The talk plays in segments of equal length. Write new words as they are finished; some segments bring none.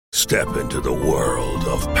Step into the world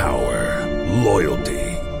of power, loyalty,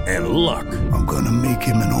 and luck. I'm gonna make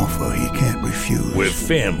him an offer he can't refuse. With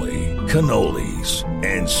family, cannolis,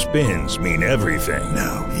 and spins mean everything.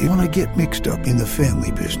 Now, you wanna get mixed up in the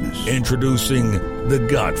family business. Introducing The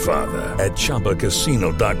Godfather at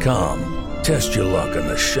ChumbaCasino.com. Test your luck in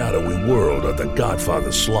the shadowy world of The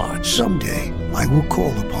Godfather slot. Someday, I will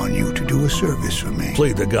call upon you to do a service for me.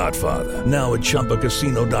 Play The Godfather, now at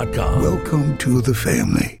ChumbaCasino.com. Welcome to the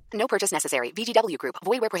family. No purchase necessary. VGW Group.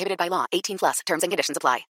 Void where prohibited by law. 18+. Terms and conditions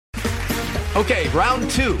apply. Okay, round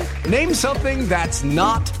two. Name something that's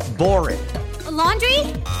not boring. A laundry?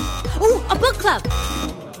 Ooh, a book club.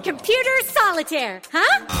 Computer solitaire,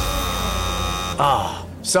 huh? Ah,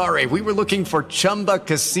 sorry. We were looking for Chumba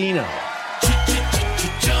Casino.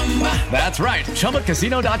 That's right.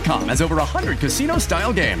 ChumbaCasino.com has over 100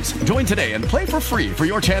 casino-style games. Join today and play for free for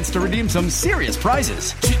your chance to redeem some serious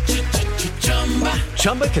prizes.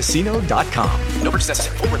 ChumbaCasino.com. No purchase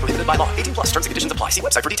necessary. Void where prohibited by law. 18+. Terms and conditions apply. See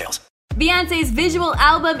website for details. Beyonce's visual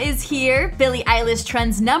album is here. Billie Eilish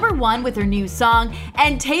trends #1 with her new song,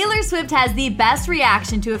 and Taylor Swift has the best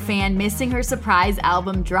reaction to a fan missing her surprise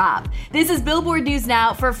album drop. This is Billboard News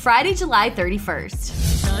Now for Friday, July 31st.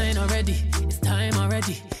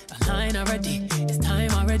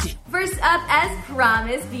 First up, as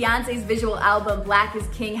promised, Beyonce's visual album Black is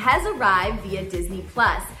King has arrived via Disney+.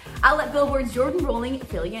 I'll let Billboard's Jordan Rolling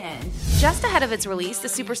fill you in. Just ahead of its release, the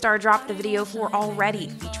superstar dropped the video for Already,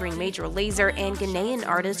 featuring Major Lazer and Ghanaian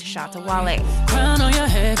artist Shatta Wale. Crown on your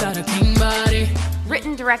head, got a king body.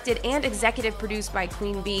 Written, directed, and executive produced by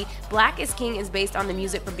Queen Bee, Black is King is based on the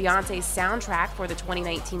music from Beyonce's soundtrack for the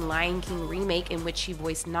 2019 Lion King remake in which she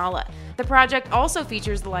voiced Nala. The project also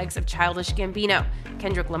features the likes of Childish Gambino,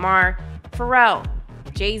 Kendrick Lamar, Pharrell,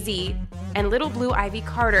 Jay-Z, and Little Blue Ivy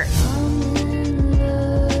Carter.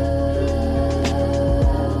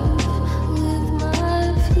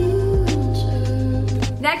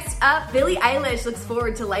 Next up, Billie Eilish looks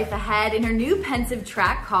forward to life ahead in her new pensive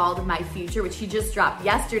track called My Future, which she just dropped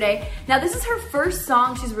yesterday. Now, this is her first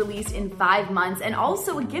song she's released in 5 months, and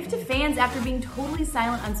also a gift to fans after being totally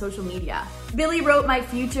silent on social media. Billie wrote My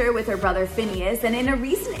Future with her brother Phineas, and in a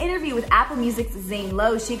recent interview with Apple Music's Zane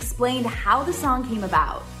Lowe, she explained how the song came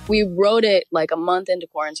about. We wrote it like a month into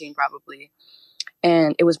quarantine, probably,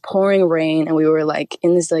 and it was pouring rain, and we were like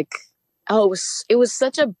in this it was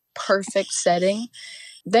such a perfect setting.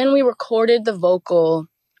 Then we recorded the vocal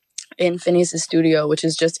in Phineas' studio, which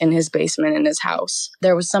is just in his basement in his house.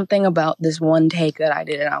 There was something about this one take that I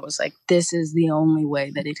did, and I was like, this is the only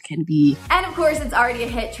way that it can be. And of course, it's already a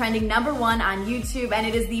hit, trending #1 on YouTube, and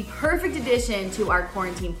it is the perfect addition to our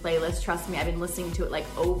quarantine playlist. Trust me, I've been listening to it like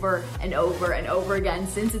over and over and over again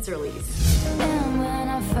since its release. And when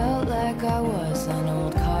I felt like I was an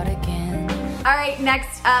old cardigan. All right,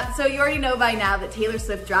 next up. So you already know by now that Taylor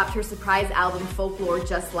Swift dropped her surprise album Folklore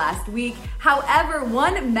just last week. However,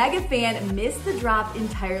 one mega fan missed the drop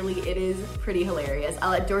entirely. It is pretty hilarious.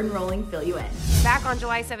 I'll let Jordan Rolling fill you in. Back on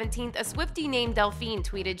July 17th, a Swiftie named Delphine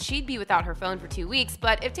tweeted she'd be without her phone for 2 weeks,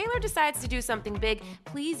 but if Taylor decides to do something big,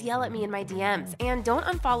 please yell at me in my DMs, and don't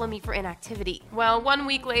unfollow me for inactivity. Well, 1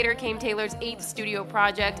 week later came Taylor's 8th studio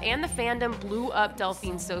project, and the fandom blew up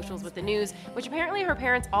Delphine's socials with the news, which apparently her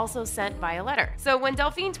parents also sent via letter. So when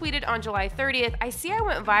Delphine tweeted on July 30th, I see I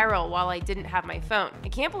went viral while I didn't have my phone. I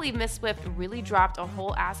can't believe Miss Swift really dropped a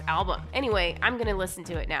whole ass album. Anyway, I'm gonna listen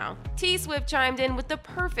to it now. T Swift chimed in with the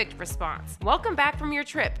perfect response. Welcome back from your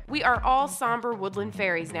trip. We are all somber woodland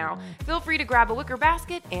fairies now. Feel free to grab a wicker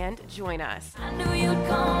basket and join us. I knew you'd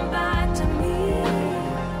come back to me.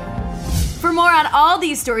 For more on all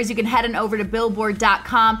these stories, you can head on over to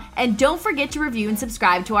Billboard.com, and don't forget to review and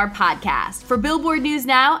subscribe to our podcast. For Billboard News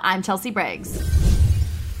Now, I'm Chelsea Briggs.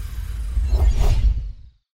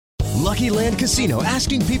 Lucky Land Casino,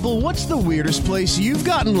 asking people, what's the weirdest place you've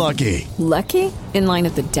gotten lucky? Lucky? In line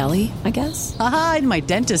at the deli, I guess? Aha, in my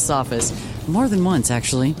dentist's office. More than once,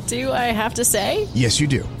 actually. Do I have to say? Yes, you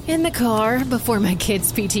do. In the car before my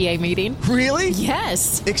kids' PTA meeting. Really?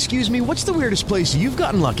 Yes. Excuse me, what's the weirdest place you've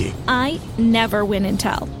gotten lucky? I never win and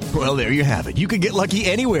tell. Well, there you have it. You can get lucky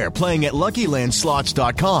anywhere, playing at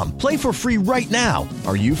LuckyLandSlots.com. Play for free right now.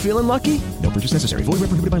 Are you feeling lucky? No purchase necessary. Void where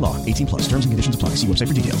prohibited by law. 18+. Terms and conditions apply. See website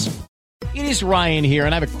for details. It is Ryan here,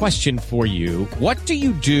 and I have a question for you. What do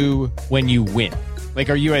you do when you win? Like,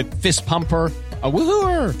 are you a fist pumper? A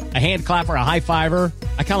woohooer, a hand clapper, a high fiver.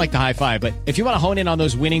 I kind of like the high five, but if you want to hone in on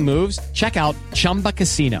those winning moves, check out Chumba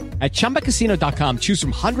Casino. At ChumbaCasino.com, choose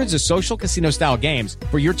from hundreds of social casino style games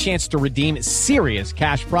for your chance to redeem serious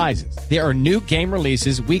cash prizes. There are new game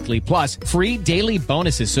releases weekly, plus free daily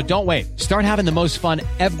bonuses. So don't wait. Start having the most fun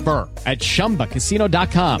ever at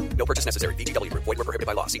ChumbaCasino.com. No purchase necessary. VGW Group. Void where prohibited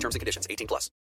by law. See terms and conditions. 18+.